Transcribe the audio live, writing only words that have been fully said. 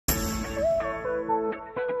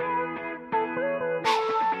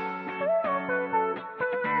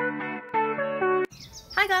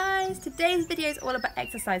Hi guys, today's video is all about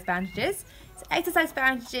exercise bandages. So exercise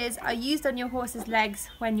bandages are used on your horse's legs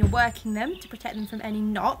when you're working them to protect them from any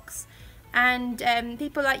knocks, and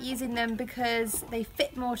people like using them because they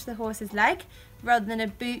fit more to the horse's leg rather than a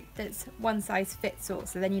boot that's one size fits all,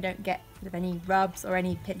 so then you don't get any rubs or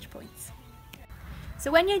any pinch points.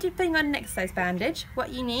 So when you're putting on an exercise bandage,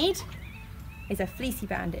 what you need is a fleecy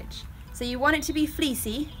bandage. So you want it to be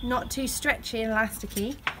fleecy, not too stretchy and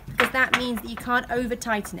elasticy, because that means that you can't over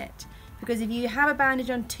tighten it. Because if you have a bandage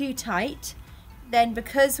on too tight, then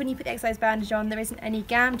because when you put the exercise bandage on there isn't any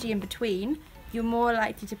gamgee in between, you're more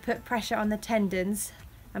likely to put pressure on the tendons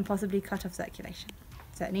and possibly cut off circulation.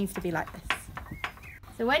 So it needs to be like this.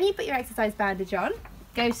 So when you put your exercise bandage on,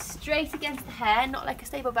 go straight against the hair, not like a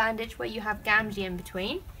stable bandage where you have gamgee in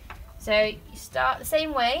between. So you start the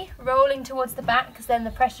same way, rolling towards the back, because then the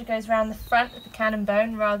pressure goes around the front of the cannon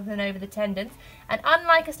bone rather than over the tendons. And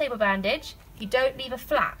unlike a stable bandage, you don't leave a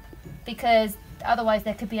flap, because otherwise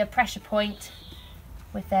there could be a pressure point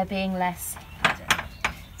with there being less padding.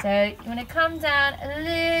 So you want to come down a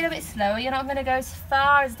little bit slower. You're not going to go as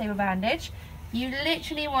far as a stable bandage. You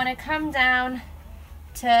literally want to come down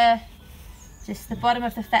to just the bottom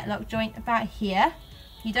of the fetlock joint about here.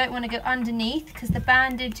 You don't want to go underneath because the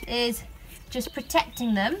bandage is just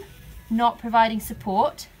protecting them, not providing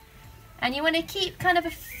support. And you want to keep kind of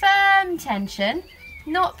a firm tension,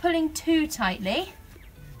 not pulling too tightly,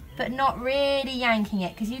 but not really yanking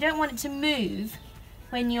it, because you don't want it to move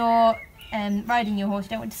when you're riding your horse. You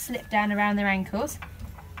don't want it to slip down around their ankles.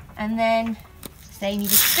 And then same, you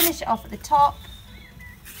just finish it off at the top,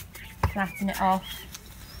 flatten it off,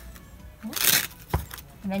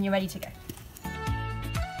 and then you're ready to go.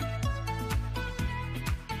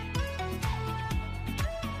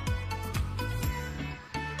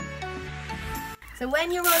 So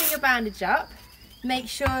when you're rolling your bandage up, make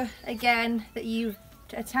sure again that you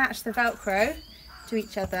attach the Velcro to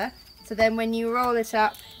each other, so then when you roll it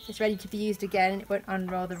up, it's ready to be used again and it won't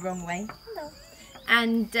unroll the wrong way. Hello.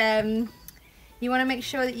 And you want to make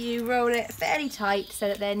sure that you roll it fairly tight so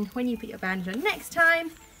that then when you put your bandage on next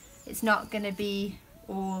time, it's not going to be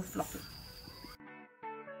all floppy.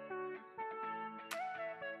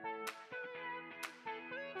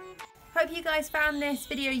 Hope you guys found this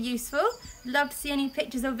video useful. Love to see any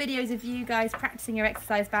pictures or videos of you guys practicing your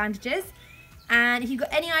exercise bandages. And if you've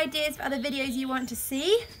got any ideas for other videos you want to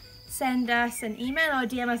see, send us an email or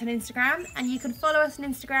DM us on Instagram. And you can follow us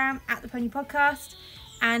on Instagram @The Pony Podcast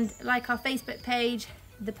and like our Facebook page,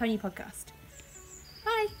 The Pony Podcast.